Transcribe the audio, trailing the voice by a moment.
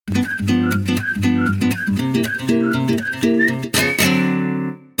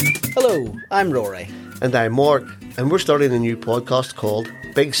I'm Rory. And I'm Mark, and we're starting a new podcast called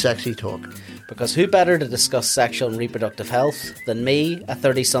Big Sexy Talk. Because who better to discuss sexual and reproductive health than me, a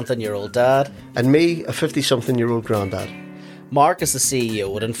 30-something-year-old dad? And me, a 50-something-year-old granddad. Mark is the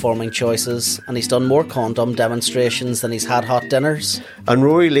CEO at Informing Choices, and he's done more condom demonstrations than he's had hot dinners. And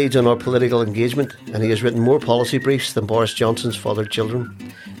Rory leads on our political engagement, and he has written more policy briefs than Boris Johnson's fathered children.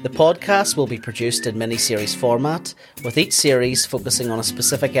 The podcast will be produced in mini-series format, with each series focusing on a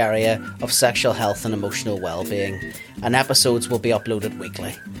specific area of sexual health and emotional well-being, and episodes will be uploaded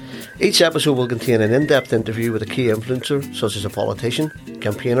weekly. Each episode will contain an in-depth interview with a key influencer, such as a politician,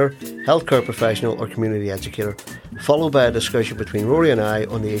 campaigner, healthcare professional or community educator, followed by a discussion between Rory and I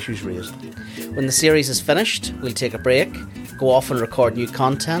on the issues raised. When the series is finished, we'll take a break, go off and record new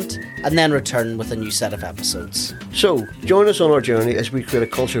content, and then return with a new set of episodes. So, join us on our journey as we create a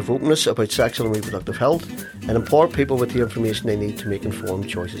culture of openness about sexual and reproductive health and empower people with the information they need to make informed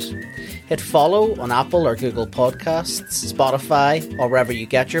choices. Hit follow on Apple or Google Podcasts, Spotify, or wherever you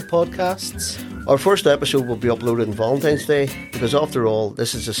get your podcasts. Our first episode will be uploaded on Valentine's Day because, after all,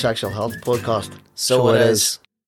 this is a sexual health podcast. So it is.